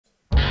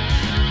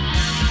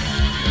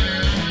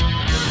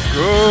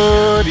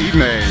Good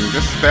evening,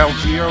 this is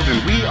BelGeode,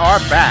 and we are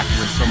back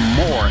with some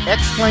more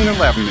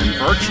Plane-11 in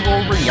virtual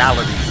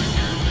reality.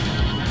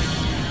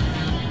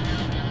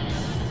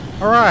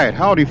 Alright,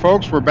 howdy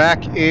folks, we're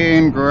back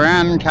in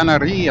Gran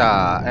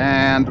Canaria,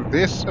 and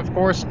this of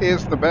course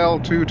is the Bell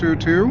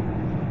 222,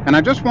 and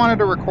I just wanted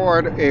to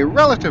record a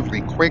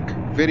relatively quick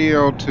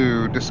video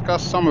to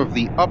discuss some of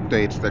the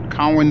updates that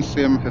Cowan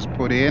Sim has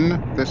put in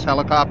this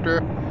helicopter,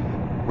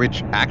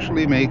 which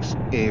actually makes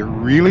a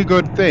really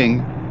good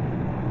thing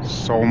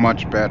so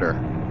much better.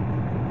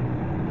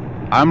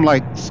 I'm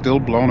like still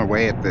blown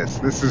away at this.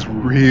 This is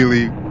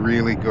really,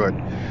 really good.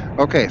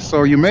 Okay,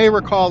 so you may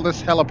recall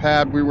this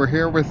helipad. We were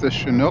here with the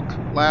Chinook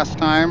last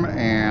time,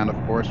 and of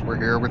course we're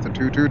here with the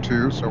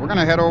 222. So we're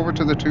gonna head over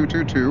to the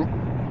 222,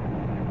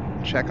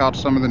 check out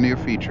some of the new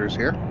features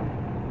here.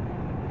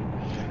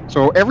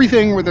 So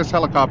everything with this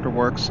helicopter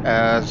works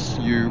as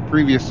you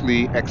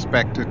previously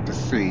expected to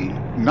see.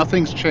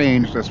 Nothing's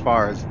changed as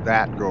far as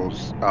that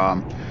goes.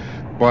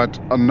 But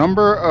a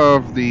number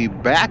of the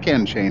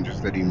back-end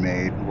changes that he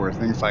made were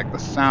things like the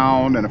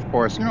sound and, of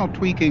course, you know,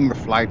 tweaking the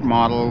flight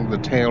model, the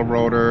tail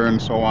rotor,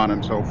 and so on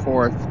and so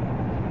forth.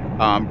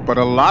 But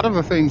a lot of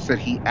the things that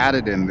he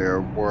added in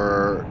there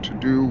were to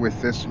do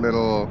with this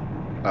little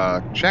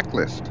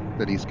checklist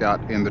that he's got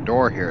in the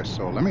door here.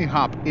 So let me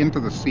hop into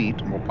the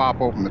seat and we'll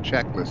pop open the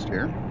checklist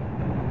here.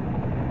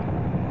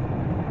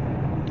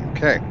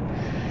 Okay.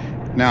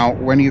 Now,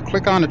 when you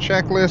click on a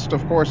checklist,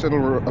 of course,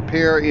 it'll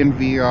appear in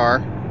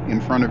VR in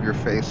front of your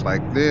face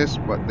like this,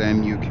 but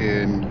then you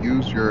can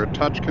use your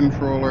touch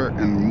controller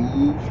and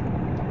move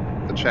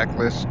the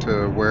checklist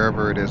to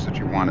wherever it is that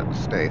you want it to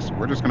stay. So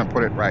we're just going to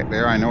put it right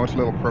there. I know it's a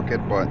little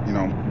crooked, but you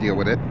know, deal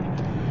with it.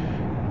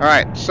 All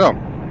right, so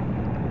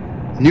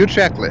new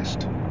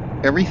checklist.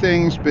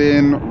 Everything's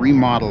been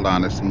remodeled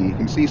on this, and you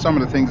can see some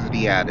of the things that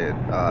he added.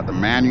 The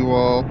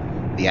manual,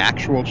 the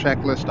actual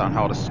checklist on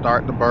how to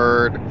start the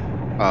bird,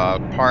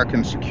 park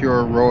and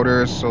secure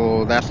rotors,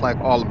 so that's like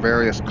all the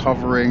various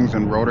coverings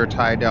and rotor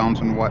tie downs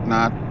and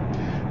whatnot.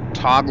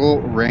 Toggle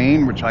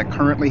rain, which I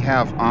currently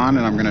have on,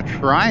 and I'm going to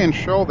try and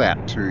show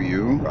that to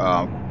you.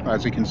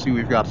 As you can see,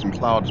 we've got some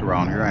clouds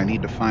around here. I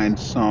need to find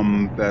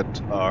some that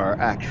are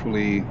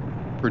actually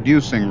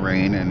producing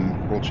rain,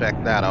 and we'll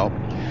check that out.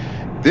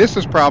 This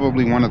is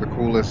probably one of the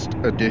coolest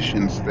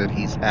additions that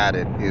he's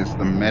added, is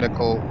the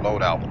medical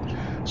loadout.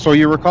 So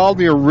you recall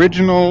the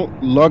original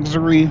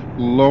luxury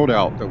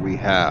loadout that we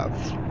have,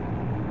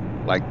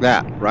 like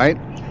that, right?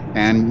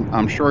 And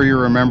I'm sure you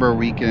remember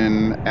we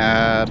can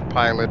add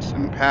pilots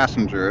and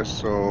passengers.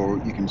 So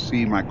you can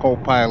see my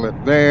co-pilot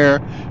there.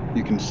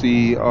 You can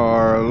see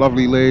our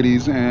lovely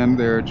ladies and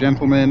their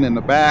gentlemen in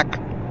the back.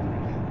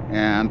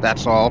 And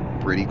that's all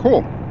pretty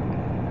cool.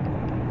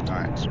 All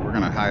right, so we're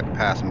gonna hide the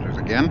passengers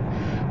again.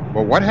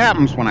 But what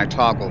happens when I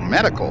toggle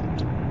medical?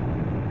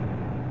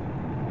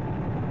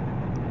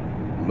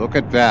 Look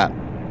at that.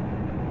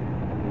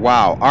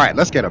 Wow. All right,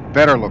 let's get a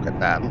better look at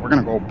that. We're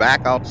going to go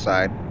back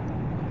outside.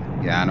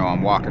 Yeah, I know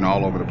I'm walking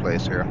all over the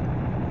place here.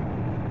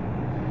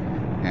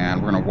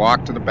 And we're going to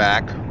walk to the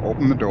back,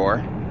 open the door.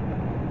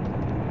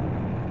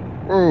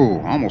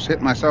 Whoa, almost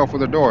hit myself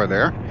with a door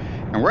there.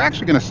 And we're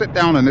actually going to sit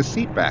down in this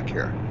seat back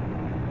here.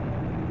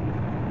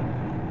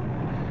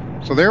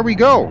 So there we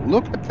go.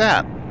 Look at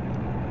that.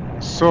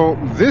 So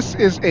this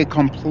is a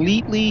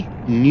completely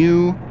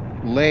new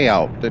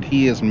layout that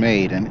he has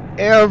made, and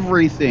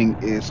everything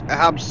is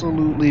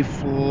absolutely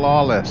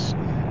flawless.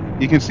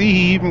 You can see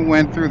he even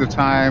went through the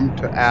time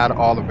to add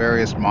all the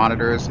various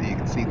monitors, so you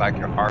can see like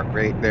your heart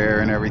rate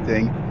there and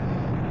everything.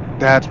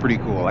 That's pretty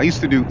cool. I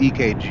used to do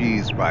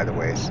EKGs, by the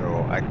way,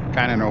 so I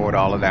kind of know what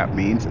all of that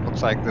means. It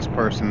looks like this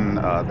person,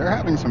 they're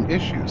having some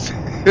issues.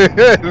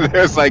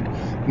 There's like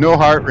no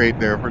heart rate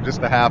there for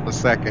just a half a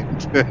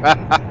second.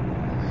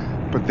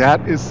 But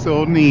that is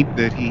so neat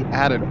that he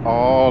added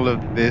all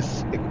of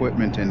this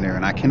equipment in there,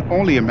 and I can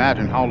only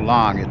imagine how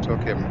long it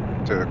took him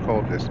to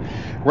code this.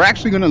 We're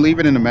actually going to leave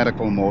it in the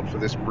medical mode for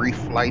this brief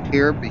flight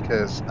here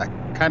because I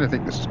kind of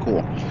think this is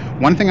cool.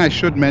 One thing I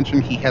should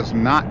mention, he has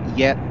not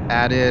yet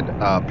added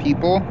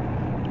people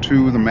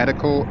to the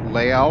medical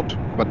layout,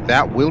 but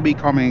that will be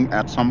coming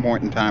at some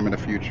point in time in the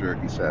future,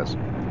 he says.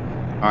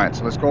 All right,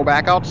 so let's go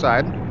back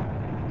outside,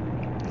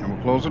 and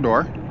we'll close the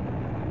door.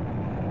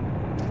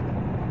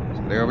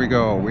 There we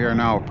go. We are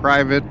now a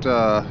private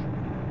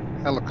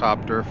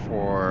helicopter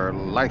for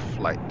life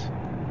flight.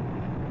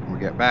 We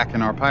get back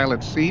in our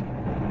pilot's seat,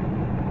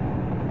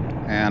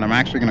 and I'm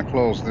actually going to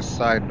close this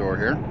side door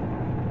here.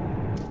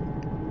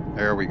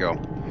 There we go.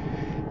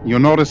 You'll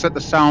notice that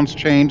the sounds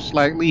changed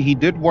slightly. He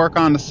did work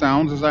on the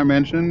sounds, as I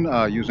mentioned,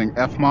 using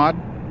Fmod.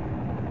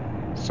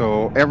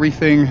 So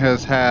everything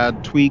has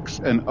had tweaks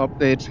and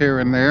updates here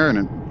and there, and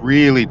it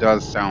really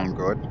does sound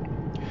good.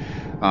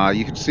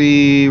 You can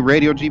see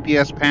radio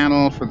GPS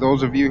panel for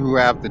those of you who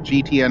have the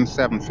GTN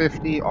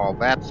 750. All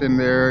that's in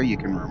there. You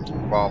can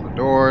remove all the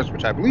doors,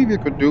 which I believe you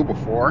could do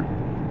before.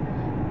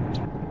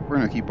 We're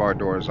going to keep our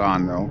doors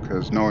on, though,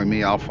 because knowing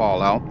me, I'll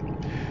fall out.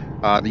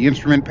 The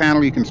instrument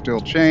panel you can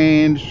still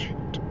change.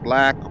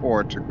 black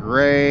or to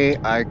gray.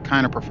 I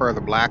kind of prefer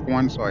the black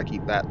one, so I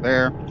keep that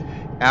there.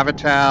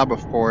 Avatab,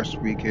 of course,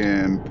 we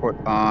can put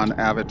on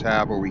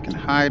Avatab or we can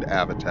hide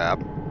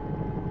Avatab.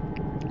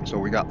 So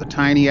we got the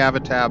tiny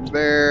Avatab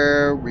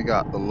there. We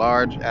got the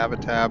large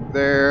Avatab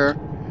there.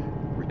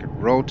 We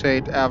could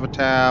rotate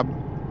Avatab.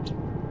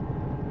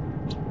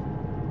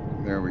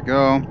 There we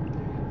go.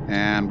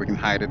 And we can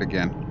hide it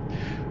again.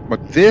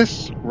 But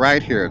this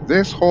right here,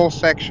 this whole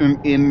section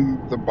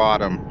in the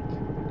bottom,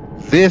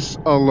 this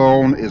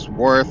alone is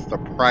worth the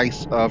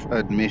price of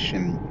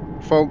admission.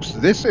 Folks,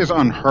 this is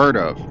unheard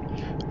of.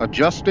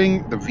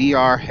 Adjusting the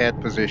VR head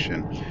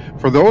position.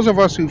 For those of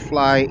us who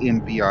fly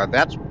in VR,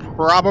 that's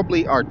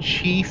probably our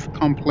chief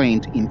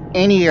complaint in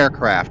any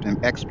aircraft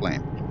in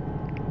X-Plane.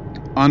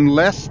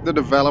 Unless the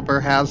developer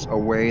has a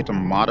way to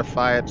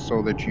modify it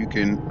so that you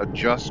can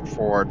adjust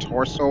for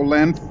torso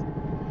length,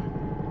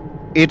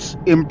 it's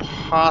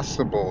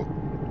impossible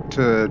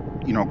to,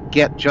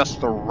 get just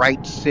the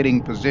right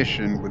sitting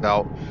position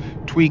without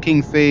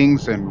tweaking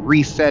things and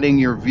resetting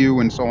your view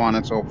and so on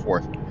and so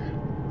forth.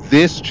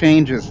 This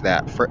changes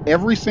that. For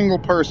every single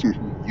person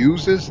who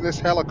uses this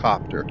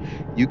helicopter,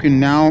 you can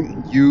now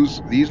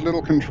use these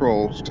little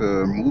controls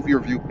to move your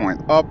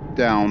viewpoint up,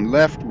 down,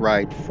 left,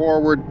 right,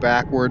 forward,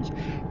 backwards.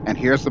 And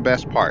here's the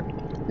best part.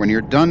 When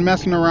you're done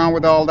messing around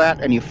with all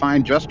that and you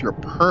find just your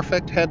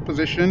perfect head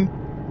position,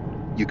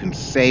 you can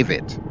save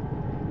it.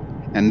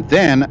 And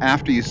then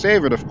after you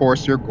save it, of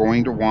course, you're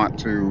going to want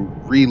to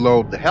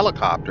reload the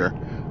helicopter,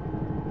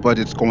 but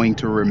it's going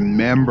to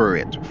remember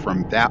it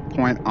from that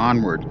point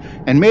onward.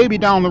 And maybe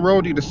down the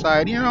road you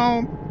decide,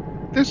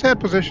 this head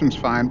position's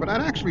fine, but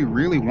I'd actually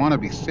really want to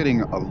be sitting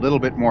a little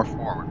bit more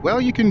forward.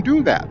 Well, you can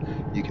do that.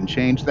 You can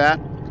change that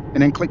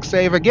and then click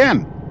save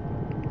again.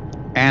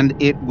 And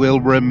it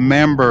will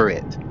remember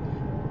it.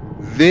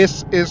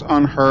 This is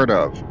unheard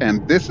of,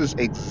 and this is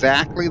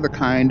exactly the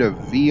kind of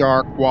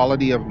VR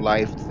quality of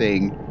life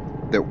thing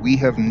that we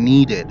have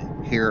needed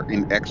here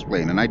in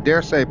X-Plane. And I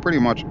dare say pretty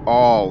much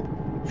all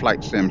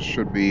flight sims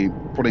should be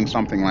putting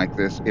something like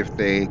this if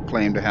they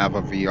claim to have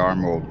a VR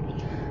mode.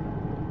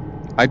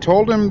 I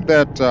told him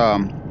that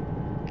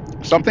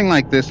something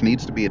like this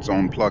needs to be its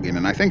own plugin,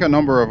 and I think a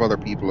number of other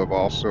people have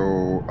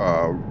also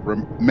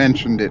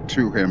mentioned it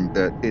to him,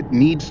 that it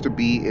needs to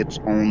be its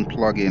own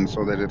plugin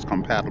so that it's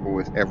compatible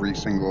with every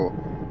single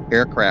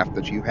aircraft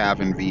that you have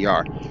in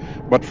VR.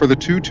 But for the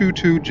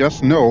 222,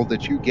 just know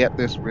that you get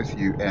this with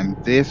you, and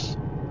this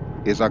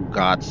is a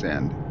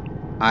godsend.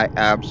 I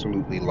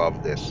absolutely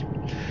love this.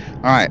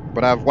 All right,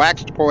 but I've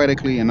waxed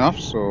poetically enough,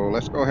 so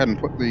let's go ahead and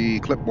put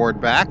the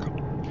clipboard back.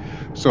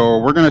 So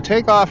we're going to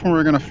take off and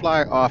we're going to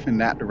fly off in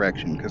that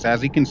direction, because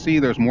as you can see,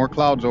 there's more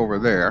clouds over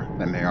there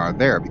than there are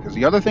there. Because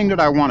the other thing that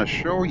I want to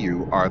show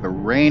you are the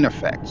rain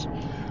effects.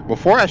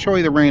 Before I show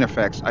you the rain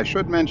effects, I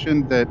should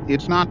mention that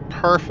it's not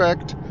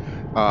perfect.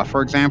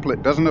 For example,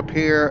 it doesn't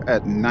appear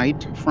at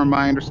night from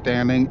my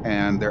understanding,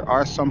 and there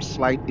are some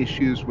slight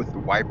issues with the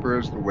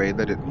wipers, the way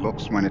that it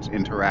looks when it's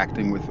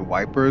interacting with the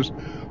wipers.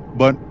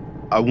 But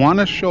I want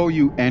to show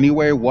you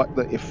anyway what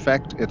the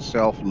effect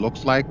itself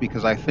looks like,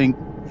 because I think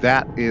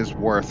that is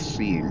worth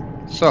seeing.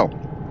 So,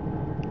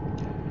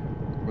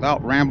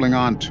 without rambling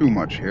on too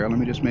much here, let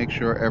me just make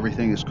sure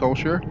everything is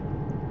kosher.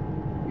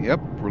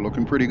 Yep, we're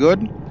looking pretty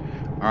good.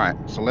 All right,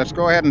 so let's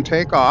go ahead and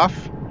take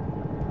off.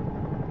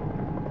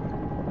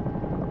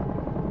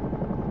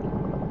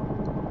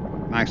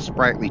 Nice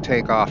sprightly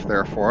takeoff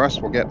there for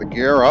us. We'll get the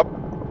gear up.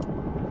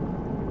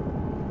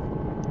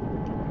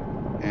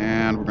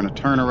 And we're going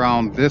to turn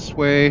around this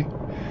way.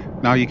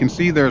 Now you can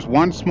see there's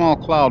one small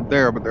cloud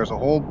there, but there's a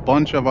whole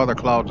bunch of other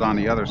clouds on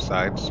the other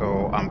side.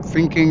 So I'm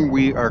thinking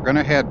we are going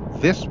to head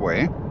this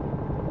way.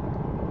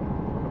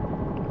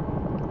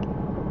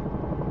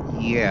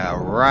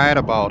 Yeah, right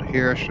about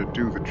here should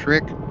do the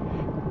trick.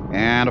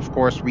 And of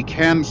course we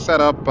can set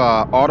up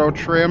auto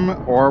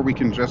trim, or we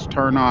can just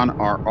turn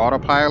on our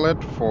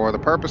autopilot. For the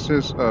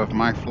purposes of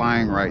my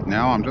flying right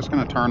now, I'm just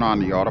going to turn on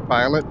the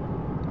autopilot.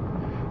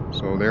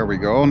 So there we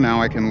go.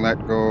 Now I can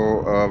let go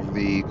of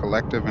the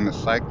collective and the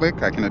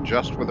cyclic. I can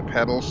adjust with the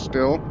pedals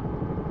still.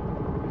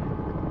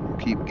 We'll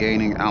keep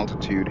gaining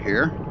altitude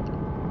here.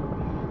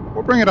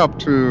 We'll bring it up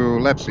to,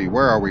 let's see,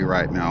 where are we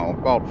right now?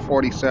 About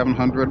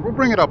 4,700. We'll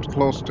bring it up to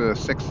close to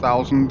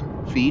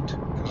 6,000 feet,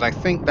 because I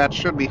think that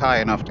should be high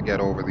enough to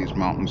get over these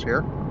mountains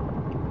here.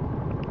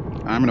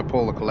 I'm going to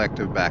pull the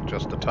collective back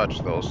just a touch,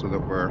 though, so that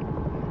we're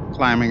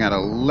climbing at a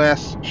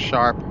less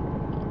sharp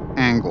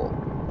angle.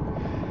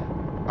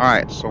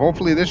 Alright, so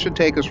hopefully this should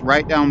take us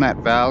right down that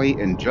valley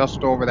and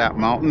just over that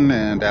mountain,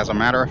 and as a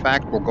matter of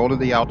fact, we'll go to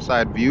the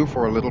outside view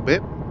for a little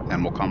bit,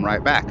 and we'll come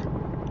right back.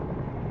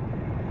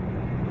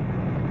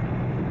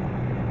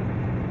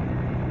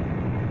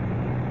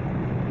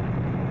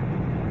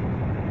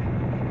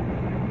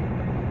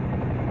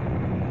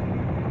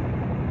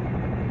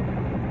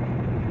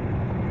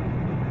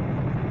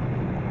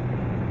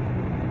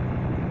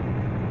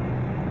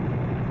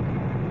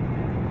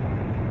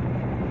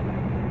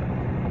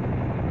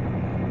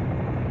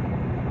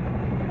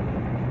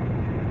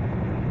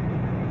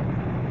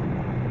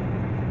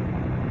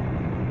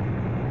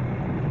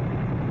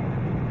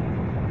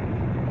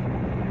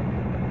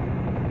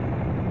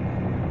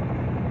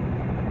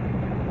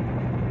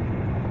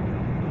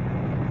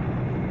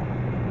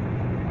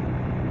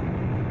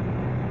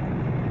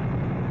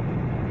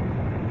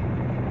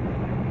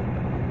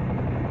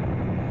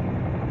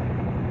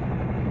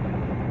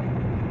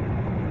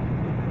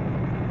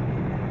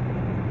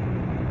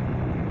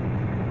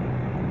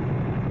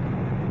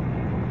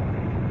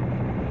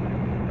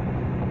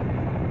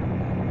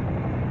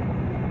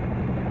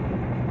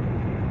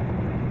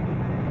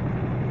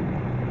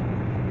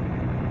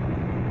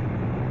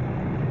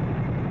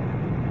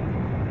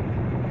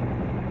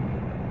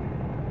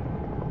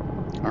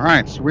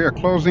 Alright, so we are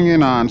closing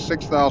in on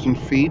 6,000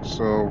 feet,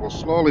 so we'll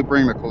slowly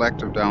bring the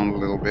collective down a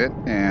little bit,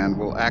 and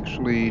we'll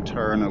actually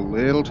turn a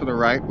little to the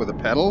right with the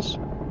pedals.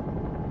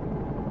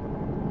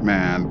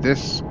 Man,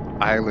 this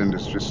island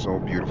is just so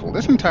beautiful.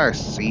 This entire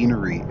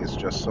scenery is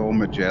just so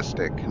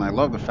majestic, and I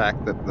love the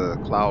fact that the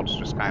clouds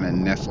just kind of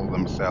nestle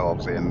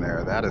themselves in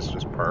there. That is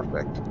just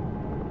perfect.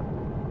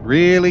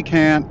 Really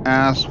can't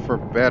ask for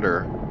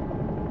better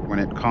when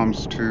it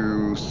comes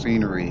to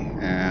scenery,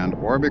 and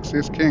Orbx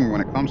is king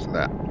when it comes to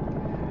that.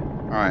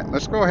 Alright,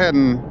 let's go ahead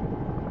and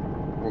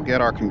we'll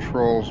get our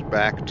controls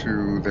back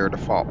to their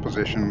default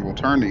position. We'll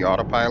turn the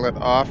autopilot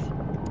off.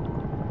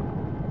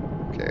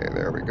 Okay,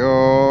 there we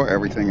go.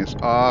 Everything is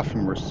off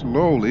and we're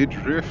slowly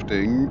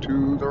drifting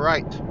to the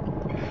right.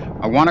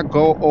 I want to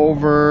go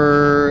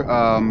over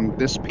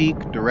this peak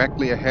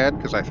directly ahead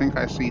because I think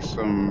I see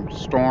some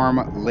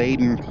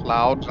storm-laden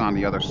clouds on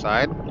the other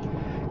side.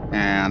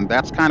 And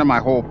that's kind of my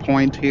whole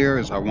point here,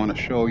 is I want to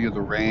show you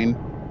the rain.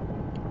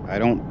 I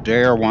don't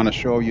dare want to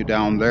show you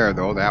down there,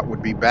 though. That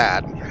would be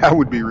bad. That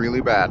would be really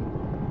bad.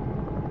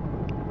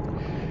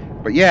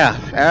 But yeah,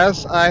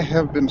 as I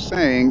have been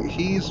saying,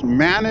 he's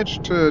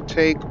managed to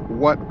take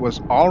what was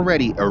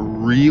already a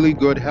really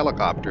good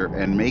helicopter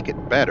and make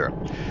it better.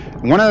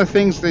 One of the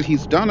things that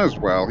he's done as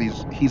well,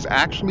 he's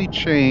actually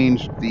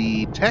changed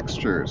the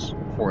textures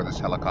for this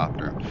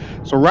helicopter.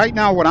 So right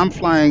now what I'm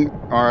flying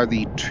are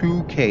the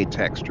 2K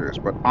textures,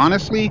 but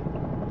honestly,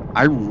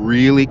 I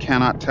really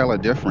cannot tell a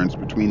difference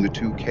between the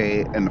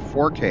 2K and the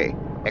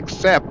 4K,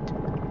 except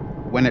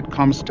when it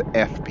comes to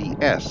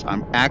FPS.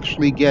 I'm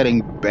actually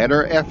getting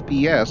better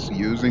FPS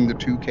using the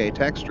 2K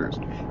textures.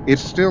 It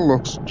still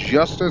looks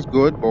just as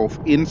good both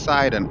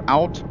inside and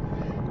out,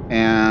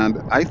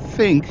 and I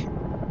think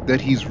that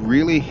he's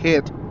really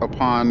hit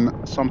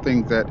upon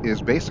something that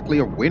is basically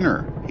a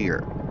winner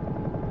here.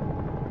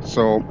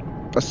 So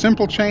a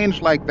simple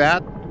change like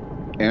that,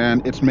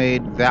 and it's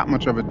made that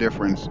much of a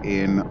difference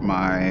in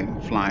my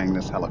flying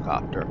this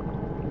helicopter.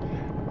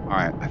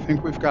 Alright, I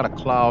think we've got a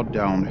cloud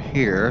down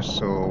here,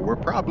 so we're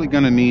probably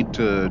going to need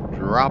to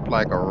drop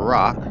like a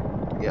rock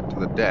to get to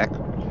the deck.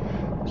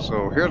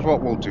 So here's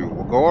what we'll do.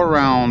 We'll go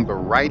around the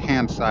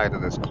right-hand side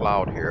of this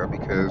cloud here,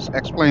 because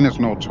X-Plane is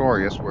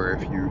notorious where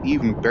if you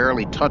even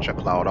barely touch a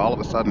cloud, all of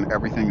a sudden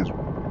everything is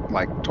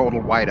like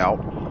total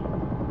whiteout.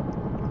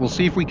 We'll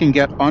see if we can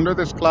get under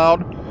this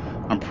cloud.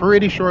 I'm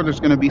pretty sure there's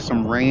going to be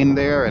some rain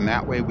there, and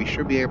that way we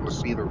should be able to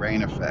see the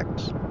rain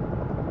effects.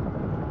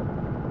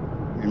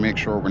 Let me make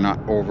sure we're not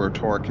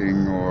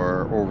over-torquing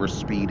or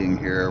over-speeding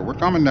here. We're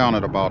coming down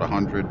at about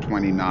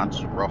 120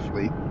 knots,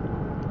 roughly.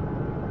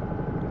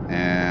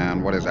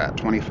 And what is that?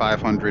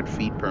 2,500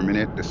 feet per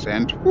minute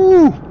descent.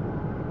 Woo!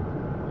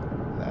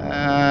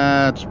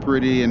 That's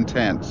pretty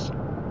intense.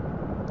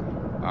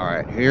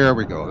 Alright, here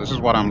we go. This is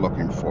what I'm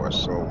looking for.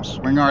 So we'll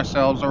swing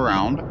ourselves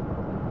around.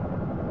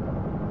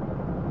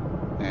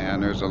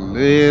 And there's a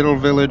little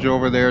village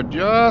over there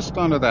just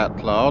under that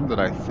cloud that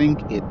I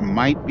think it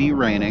might be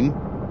raining.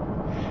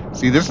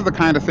 See, this is the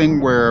kind of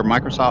thing where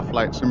Microsoft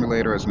Flight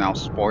Simulator has now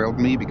spoiled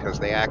me, because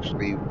they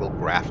actually will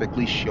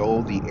graphically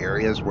show the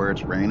areas where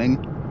it's raining.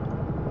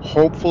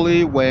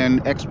 Hopefully,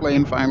 when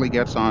X-Plane finally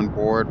gets on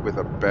board with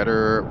a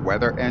better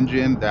weather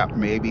engine, that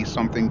may be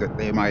something that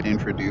they might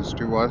introduce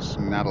to us,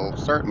 and that'll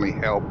certainly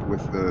help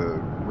with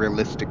the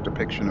realistic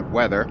depiction of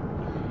weather.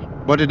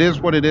 But it is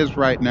what it is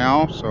right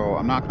now, so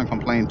I'm not going to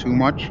complain too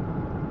much.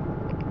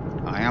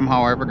 I am,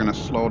 however, going to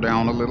slow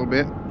down a little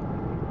bit.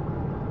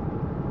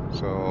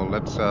 So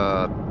let's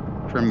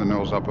trim the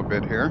nose up a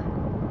bit here.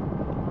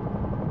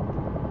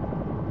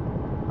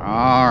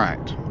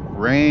 Alright.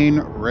 Rain,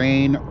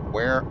 rain,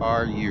 where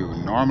are you?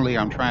 Normally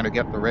I'm trying to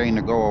get the rain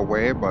to go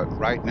away, but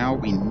right now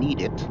we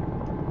need it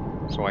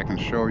so I can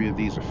show you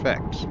these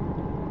effects.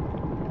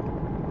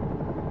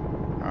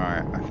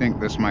 Alright, I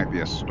think this might be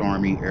a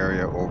stormy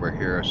area over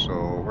here,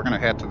 so we're going to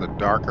head to the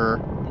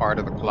darker part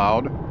of the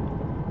cloud.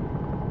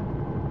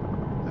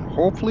 And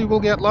hopefully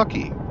we'll get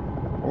lucky.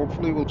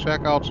 Hopefully we'll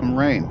check out some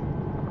rain.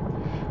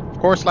 Of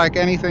course, like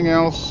anything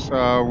else,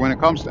 when it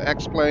comes to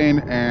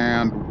X-Plane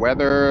and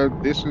weather,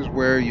 this is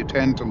where you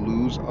tend to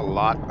lose a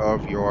lot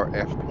of your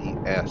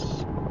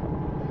FPS.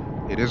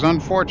 It is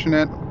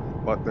unfortunate,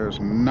 but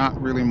there's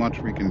not really much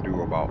we can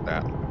do about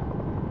that.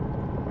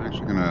 I'm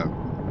actually going to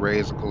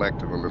raise the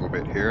collective a little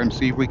bit here and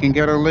see if we can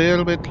get a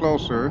little bit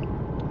closer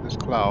to this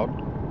cloud.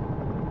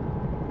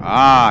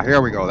 Ah,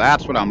 here we go.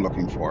 That's what I'm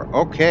looking for.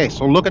 Okay,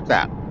 so look at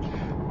that.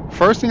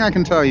 First thing I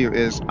can tell you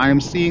is I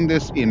am seeing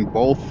this in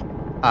both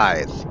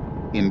eyes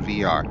in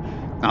VR.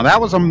 Now that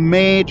was a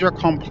major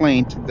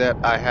complaint that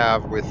I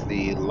have with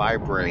the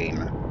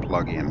Librane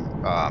plugin.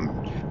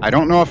 I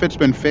don't know if it's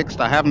been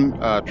fixed. I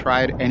haven't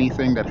tried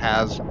anything that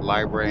has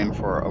Librane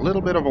for a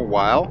little bit of a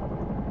while.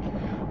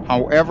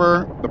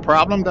 However, the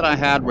problem that I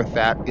had with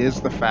that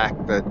is the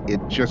fact that it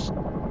just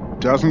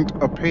doesn't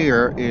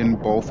appear in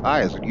both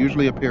eyes. It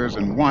usually appears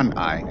in one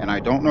eye, and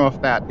I don't know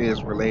if that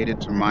is related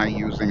to my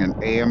using an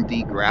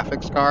AMD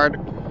graphics card,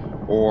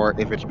 or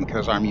if it's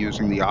because I'm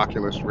using the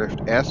Oculus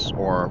Rift S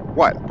or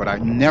what, but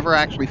I've never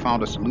actually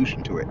found a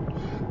solution to it.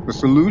 The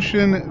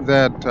solution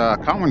that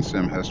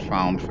Cowansim has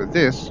found for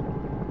this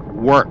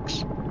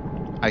works.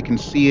 I can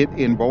see it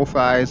in both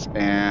eyes,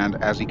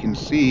 and as you can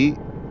see,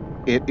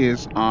 it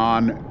is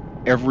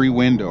on every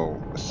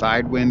window. The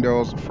side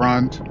windows, the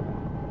front,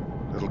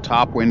 little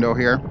top window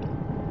here.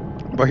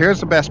 But here's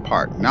the best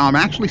part. Now I'm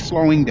actually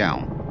slowing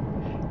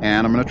down,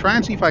 and I'm going to try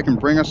and see if I can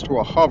bring us to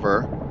a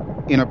hover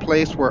in a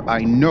place where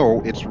I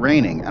know it's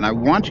raining. And I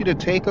want you to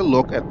take a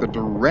look at the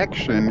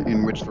direction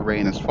in which the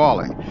rain is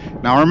falling.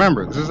 Now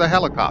remember, this is a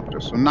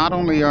helicopter, so not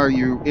only are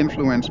you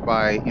influenced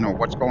by,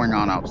 what's going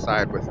on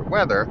outside with the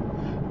weather,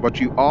 but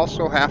you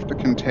also have to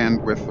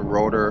contend with the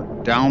rotor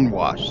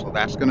downwash. So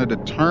that's going to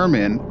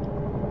determine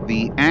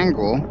the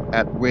angle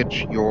at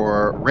which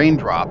your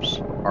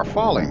raindrops are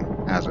falling,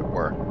 as it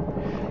were.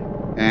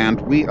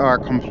 And we are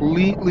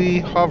completely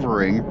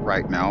hovering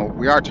right now.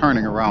 We are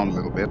turning around a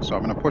little bit, so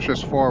I'm going to push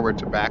us forward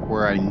to back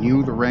where I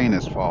knew the rain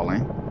is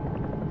falling.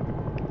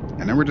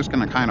 And then we're just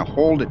going to kind of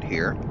hold it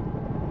here.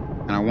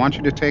 And I want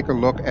you to take a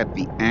look at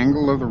the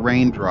angle of the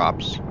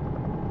raindrops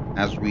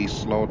as we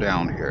slow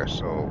down here.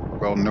 So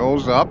we'll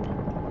nose up,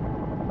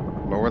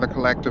 lower the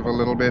collective a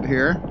little bit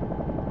here.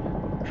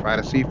 Try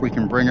to see if we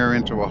can bring her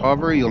into a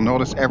hover. You'll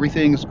notice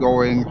everything's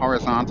going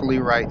horizontally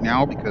right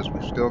now because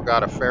we've still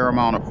got a fair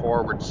amount of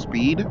forward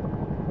speed.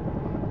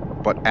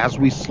 But as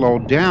we slow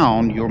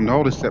down, you'll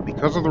notice that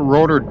because of the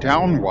rotor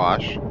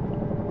downwash,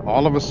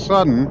 all of a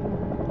sudden,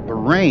 the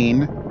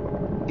rain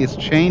is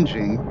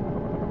changing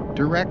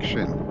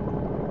direction.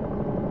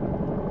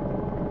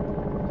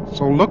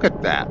 So look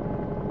at that.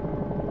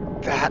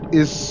 That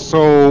is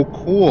so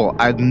cool.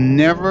 I've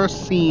never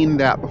seen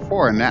that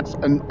before, and that's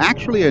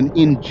actually an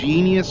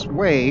ingenious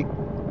way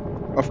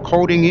of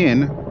coding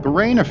in the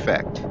rain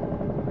effect.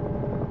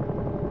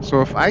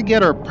 So if I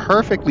get her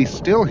perfectly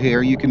still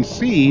here, you can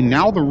see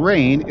now the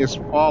rain is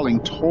falling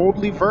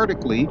totally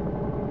vertically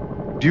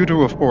due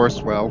to, of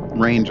course, well,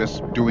 rain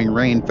just doing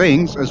rain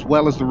things, as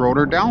well as the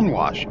rotor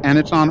downwash, and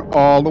it's on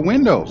all the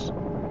windows.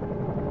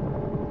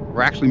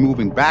 We're actually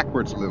moving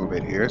backwards a little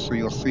bit here, so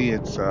you'll see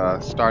it's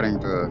starting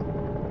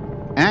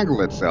to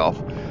angle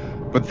itself.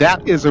 But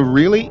that is a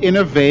really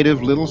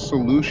innovative little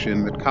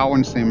solution that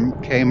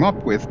Cowansim came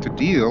up with to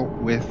deal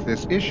with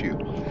this issue.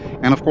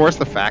 And of course,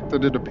 the fact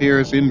that it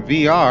appears in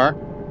VR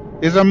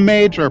is a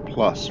major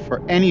plus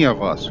for any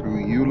of us who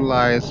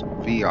utilize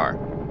VR.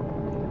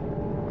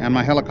 And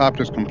my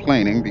helicopter's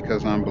complaining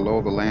because I'm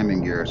below the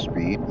landing gear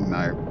speed, and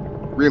I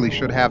really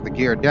should have the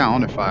gear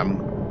down if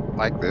I'm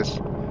like this.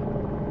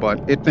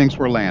 But it thinks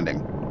we're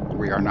landing.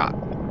 We are not.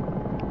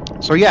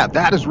 So yeah,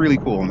 that is really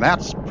cool. And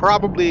that's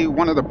probably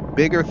one of the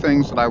bigger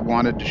things that I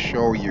wanted to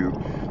show you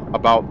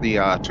about the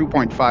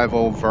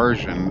 2.50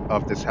 version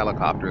of this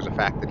helicopter, is the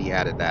fact that he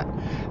added that.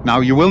 Now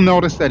you will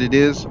notice that it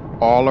is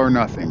all or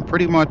nothing.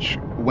 Pretty much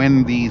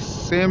when the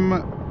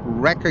sim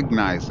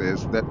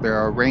recognizes that there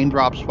are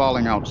raindrops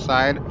falling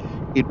outside,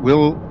 it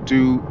will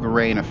do the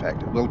rain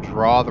effect. It will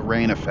draw the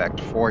rain effect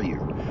for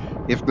you.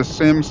 If the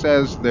sim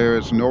says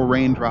there's no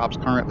raindrops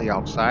currently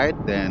outside,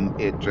 then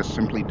it just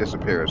simply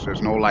disappears.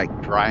 There's no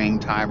like drying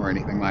time or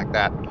anything like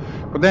that.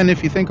 But then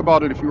if you think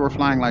about it, if you were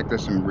flying like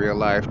this in real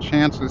life,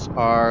 chances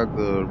are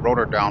the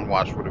rotor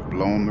downwash would have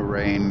blown the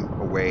rain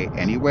away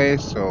anyway,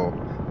 so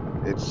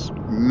it's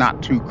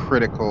not too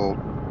critical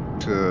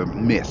to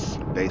miss,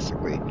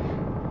 basically.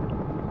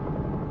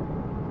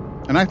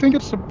 And I think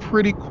it's a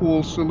pretty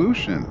cool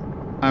solution.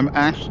 I'm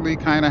actually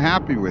kind of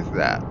happy with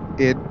that.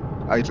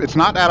 It's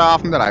not that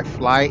often that I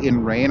fly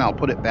in rain, I'll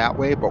put it that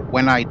way, but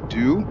when I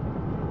do,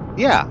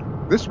 yeah,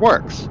 this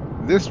works.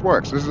 This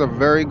works. This is a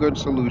very good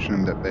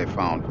solution that they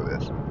found for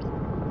this.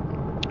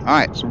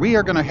 Alright, so we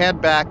are going to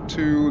head back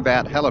to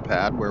that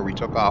helipad where we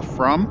took off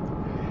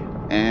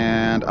from,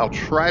 and I'll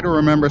try to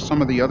remember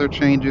some of the other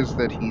changes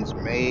that he's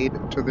made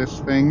to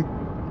this thing.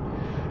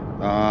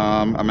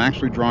 I'm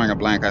actually drawing a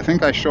blank. I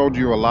think I showed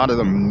you a lot of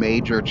the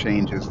major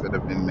changes that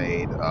have been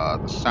made.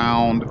 The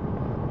sound,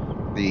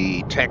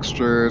 the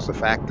textures, the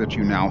fact that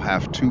you now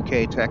have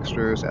 2K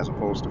textures as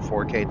opposed to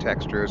 4K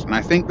textures, and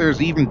I think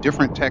there's even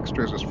different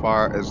textures as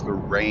far as the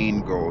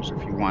rain goes.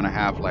 If you want to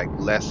have like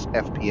less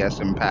FPS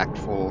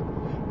impactful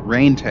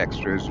rain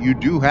textures, you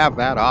do have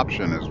that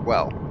option as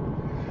well.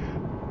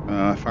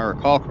 If I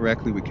recall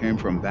correctly, we came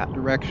from that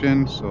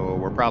direction, so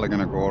we're probably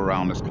going to go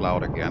around this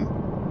cloud again.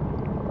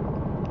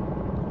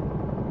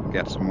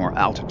 Get some more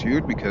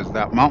altitude because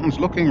that mountain's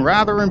looking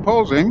rather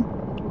imposing.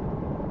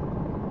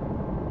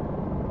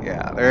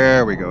 Yeah,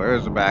 there we go.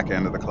 There's the back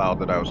end of the cloud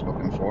that I was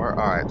looking for.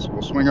 Alright, so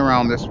we'll swing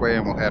around this way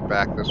and we'll head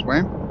back this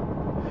way.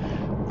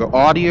 The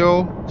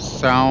audio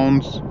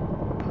sounds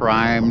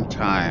prime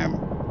time.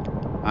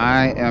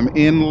 I am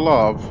in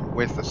love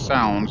with the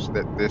sounds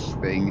that this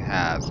thing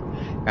has.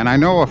 And I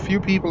know a few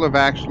people have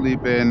actually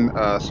been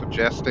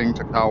suggesting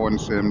to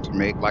Cowansim to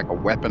make like a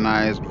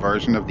weaponized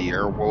version of the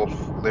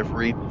Airwolf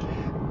livery.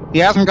 He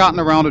hasn't gotten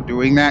around to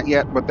doing that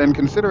yet, but then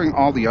considering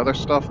all the other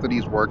stuff that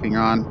he's working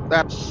on,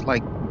 that's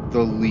like the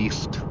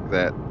least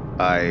that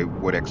I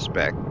would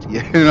expect.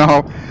 You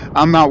know,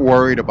 I'm not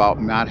worried about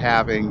not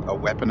having a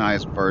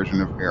weaponized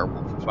version of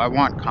Airwolf. If I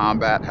want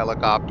combat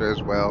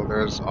helicopters, well,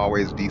 there's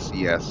always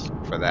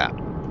DCS for that.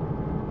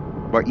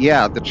 But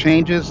yeah, the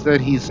changes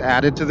that he's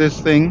added to this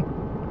thing,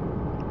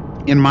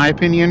 in my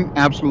opinion,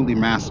 absolutely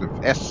massive,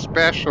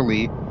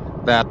 especially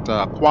that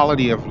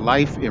quality of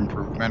life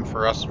improvement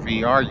for us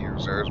VR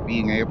users,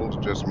 being able to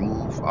just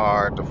move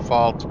our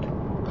default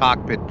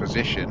cockpit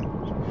position.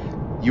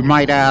 You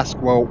might ask,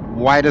 well,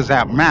 why does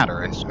that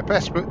matter?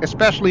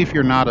 Especially if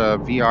you're not a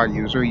VR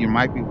user, you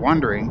might be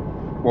wondering,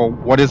 well,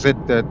 what is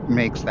it that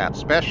makes that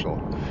special?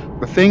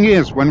 The thing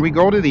is, when we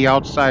go to the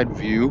outside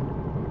view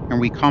and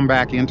we come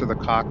back into the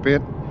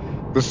cockpit,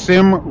 the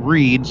sim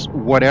reads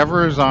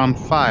whatever is on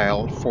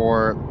file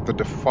for the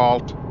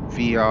default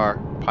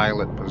VR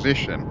pilot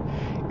position.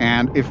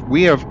 And if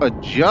we have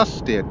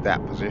adjusted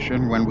that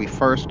position when we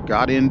first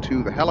got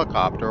into the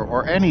helicopter,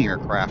 or any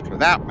aircraft for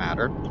that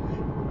matter,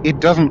 it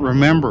doesn't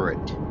remember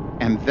it.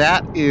 And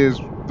that is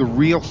the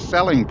real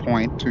selling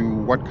point to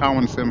what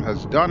Cowansim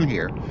has done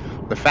here.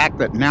 The fact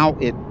that now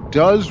it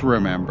does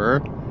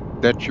remember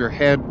that your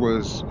head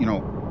was,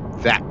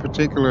 that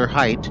particular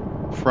height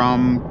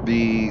from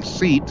the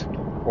seat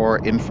or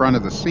in front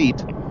of the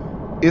seat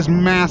is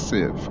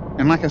massive.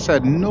 And like I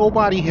said,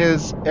 nobody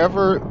has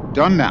ever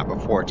done that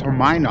before, to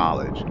my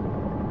knowledge.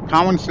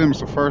 Cowansim's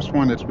the first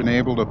one that's been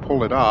able to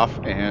pull it off,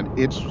 and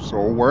it's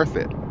so worth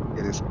it.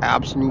 It is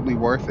absolutely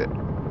worth it.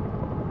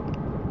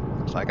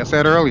 Like I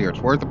said earlier, it's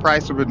worth the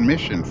price of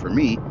admission for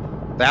me.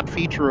 That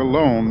feature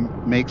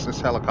alone makes this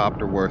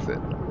helicopter worth it.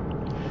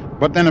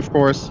 But then, of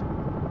course,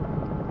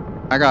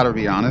 I gotta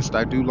be honest,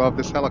 I do love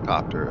this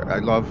helicopter. I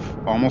love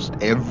almost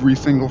every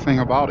single thing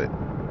about it.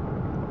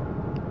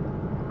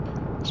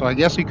 So I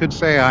guess you could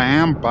say I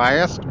am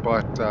biased,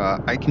 but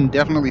I can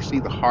definitely see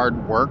the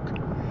hard work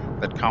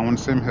that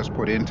Cowansim has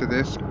put into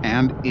this,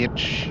 and it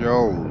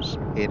shows.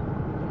 It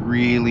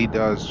really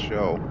does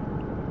show.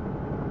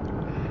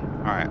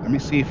 Alright, let me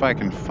see if I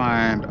can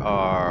find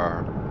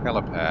our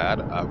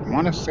helipad. I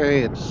want to say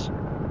it's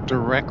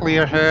directly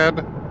ahead.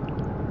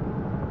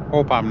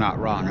 Hope I'm not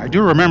wrong. I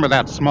do remember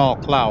that small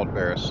cloud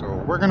there, so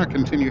we're going to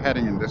continue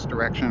heading in this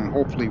direction, and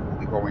hopefully we'll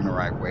be going the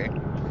right way.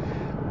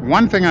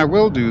 One thing I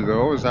will do,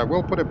 though, is I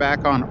will put it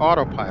back on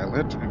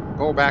autopilot and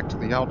go back to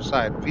the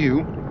outside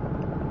view.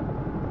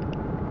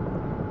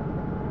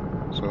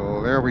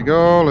 So there we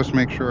go. Let's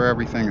make sure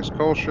everything is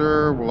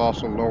kosher. We'll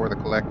also lower the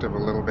collective a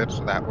little bit,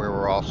 so that way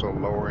we're also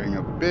lowering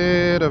a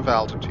bit of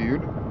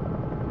altitude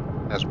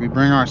as we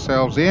bring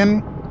ourselves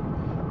in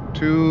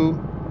to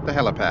the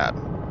helipad.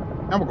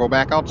 And we'll go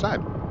back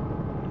outside.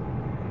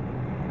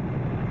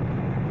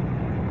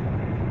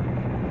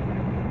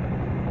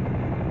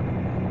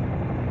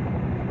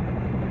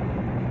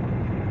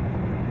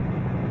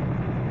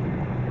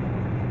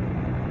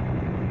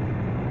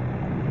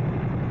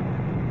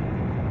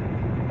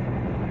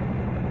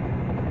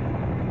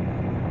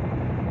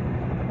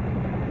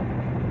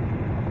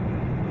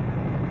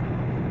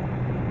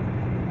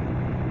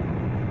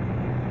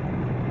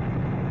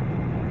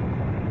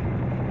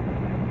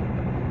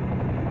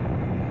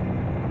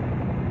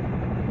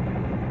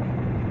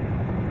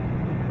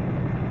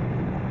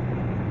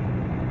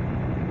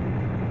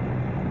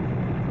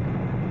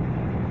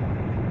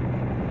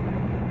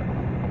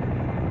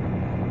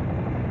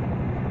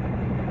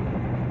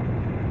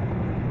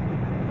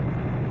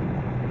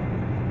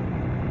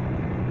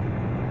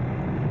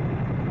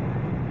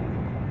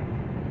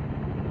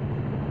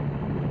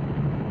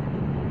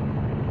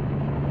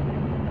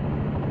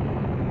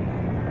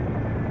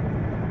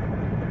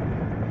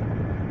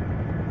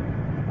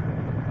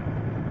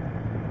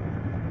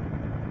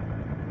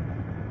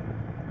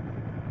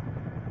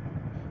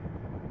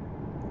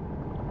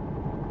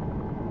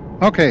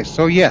 Okay,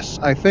 so yes,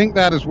 I think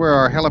that is where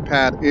our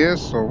helipad is,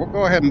 so we'll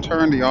go ahead and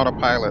turn the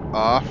autopilot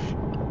off.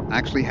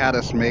 Actually had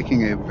us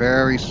making a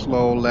very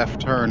slow left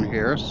turn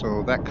here,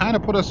 so that kind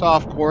of put us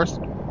off course,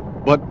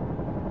 but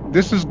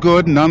this is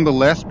good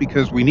nonetheless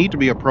because we need to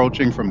be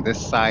approaching from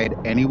this side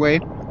anyway.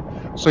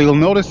 So you'll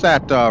notice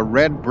that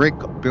red brick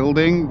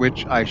building,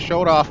 which I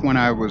showed off when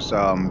I was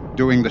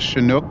doing the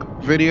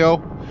Chinook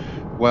video.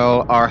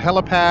 Well, our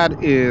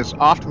helipad is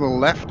off to the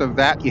left of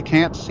that. You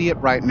can't see it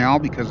right now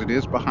because it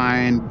is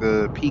behind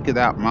the peak of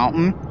that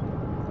mountain,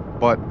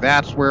 but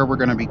that's where we're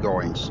going to be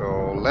going.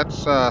 So let's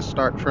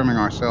start trimming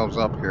ourselves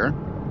up here.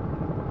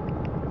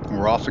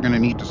 We're also going to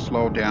need to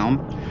slow down.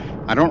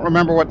 I don't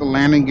remember what the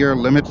landing gear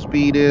limit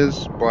speed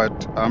is,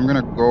 but I'm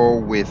going to go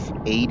with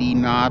 80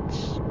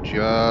 knots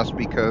just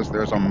because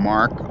there's a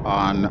mark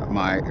on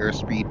my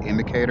airspeed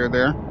indicator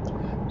there.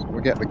 So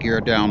we'll get the gear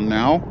down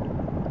now.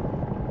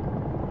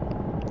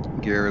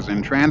 Gear is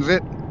in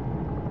transit.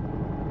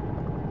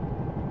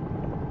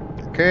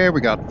 Okay, we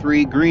got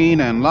 3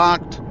 green and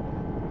locked.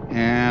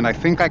 And I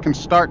think I can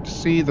start to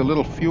see the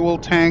little fuel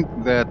tank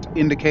that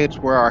indicates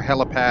where our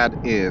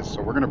helipad is.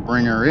 So we're going to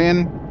bring her in.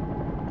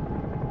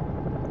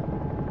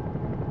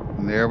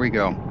 And there we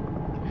go.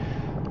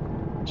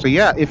 So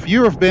yeah, if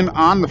you have been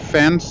on the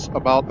fence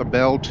about the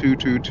Bell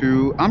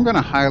 222, I'm going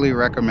to highly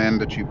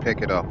recommend that you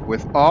pick it up.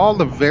 With all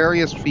the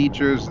various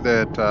features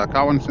that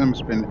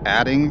Cowansim's been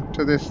adding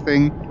to this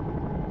thing,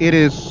 It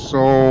is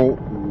so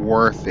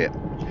worth it.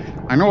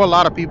 I know a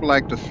lot of people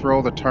like to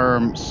throw the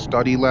term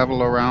study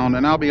level around,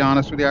 and I'll be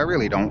honest with you, I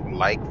really don't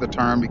like the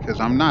term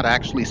because I'm not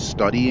actually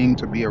studying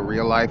to be a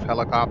real-life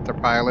helicopter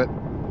pilot,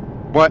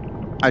 but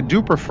I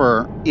do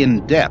prefer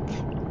in-depth.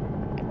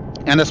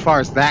 And as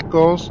far as that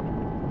goes,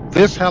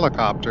 this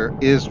helicopter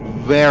is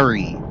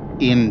very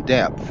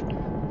in-depth.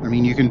 I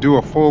mean, you can do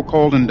a full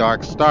cold and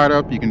dark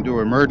startup, you can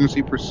do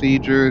emergency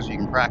procedures, you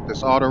can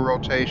practice auto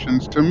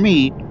rotations. To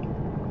me,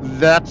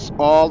 that's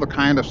all the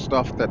kind of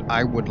stuff that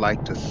I would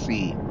like to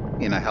see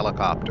in a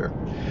helicopter.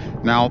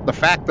 Now, the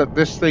fact that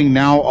this thing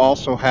now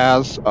also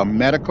has a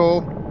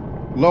medical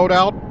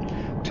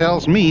loadout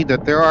tells me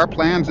that there are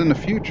plans in the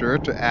future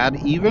to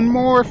add even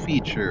more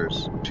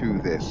features to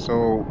this.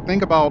 So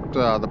think about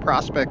the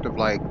prospect of,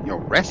 like, you know,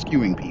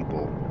 rescuing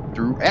people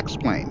through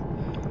X-plane.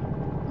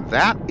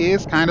 That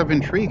is kind of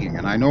intriguing,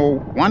 and I know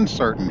one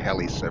certain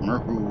heli simmer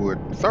who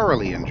would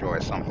thoroughly enjoy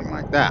something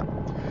like that.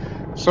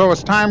 So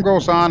as time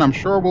goes on, I'm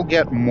sure we'll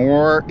get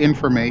more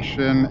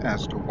information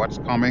as to what's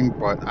coming,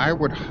 but I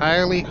would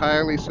highly,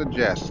 highly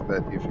suggest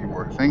that if you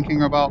were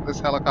thinking about this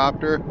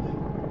helicopter,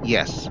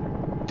 yes,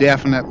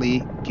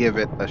 definitely give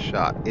it a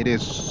shot. It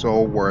is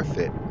so worth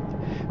it.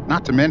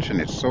 Not to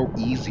mention, it's so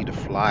easy to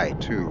fly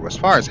too, as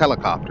far as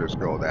helicopters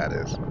go, that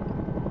is.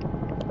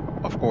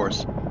 Of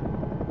course,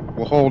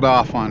 we'll hold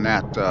off on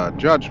that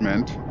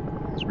judgment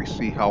as we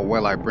see how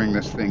well I bring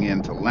this thing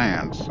in to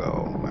land.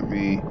 So let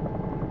me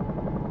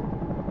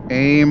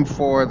aim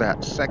for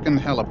that second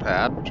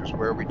helipad, which is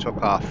where we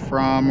took off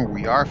from.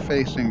 We are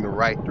facing the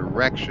right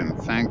direction,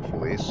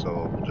 thankfully,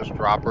 so we'll just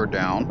drop her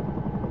down.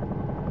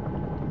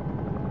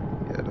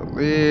 Get a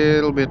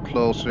little bit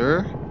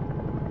closer.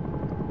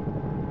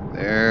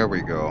 There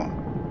we go.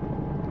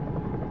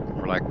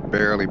 We're like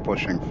barely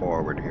pushing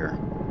forward here.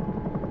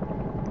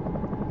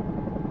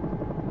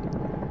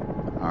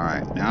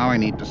 Alright, now I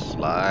need to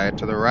slide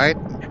to the right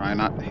and try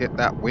not to hit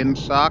that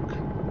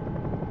windsock.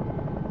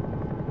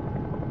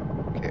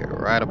 Okay,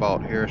 right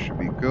about here should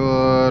be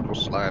good. We'll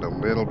slide a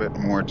little bit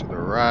more to the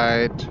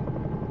right.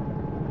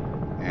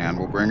 And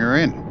we'll bring her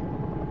in.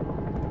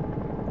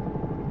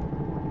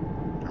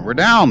 And we're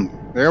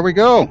down. There we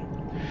go.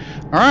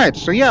 Alright,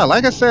 so yeah,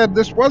 like I said,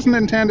 this wasn't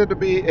intended to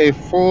be a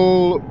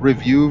full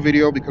review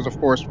video because, of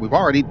course, we've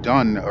already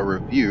done a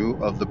review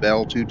of the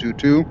Bell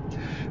 222,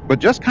 but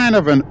just kind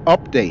of an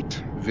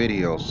update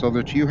video so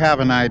that you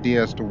have an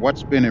idea as to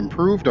what's been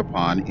improved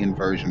upon in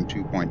version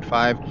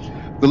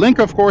 2.5. The link,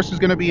 of course, is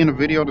going to be in the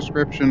video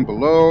description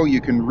below.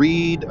 You can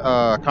read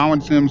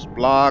Cowansim's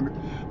blog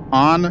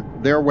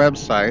on their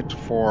website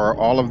for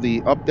all of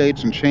the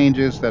updates and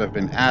changes that have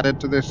been added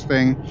to this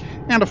thing.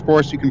 And of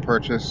course, you can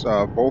purchase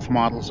both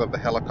models of the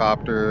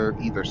helicopter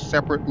either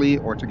separately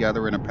or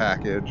together in a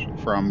package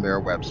from their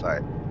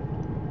website.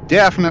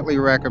 Definitely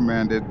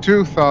recommended.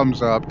 2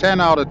 thumbs up, 10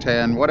 out of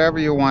 10, whatever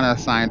you want to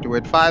assign to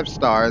it. 5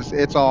 stars.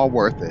 It's all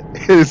worth it.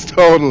 It's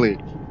totally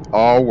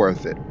all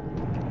worth it.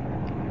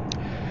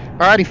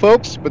 Alrighty,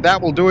 folks, but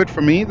that will do it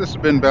for me. This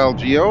has been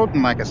BelGeode,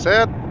 and like I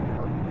said,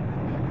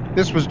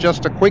 this was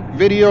just a quick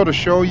video to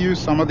show you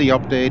some of the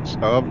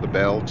updates of the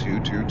Bell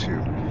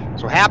 222.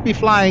 So happy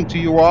flying to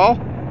you all,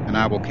 and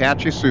I will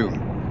catch you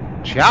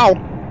soon. Ciao!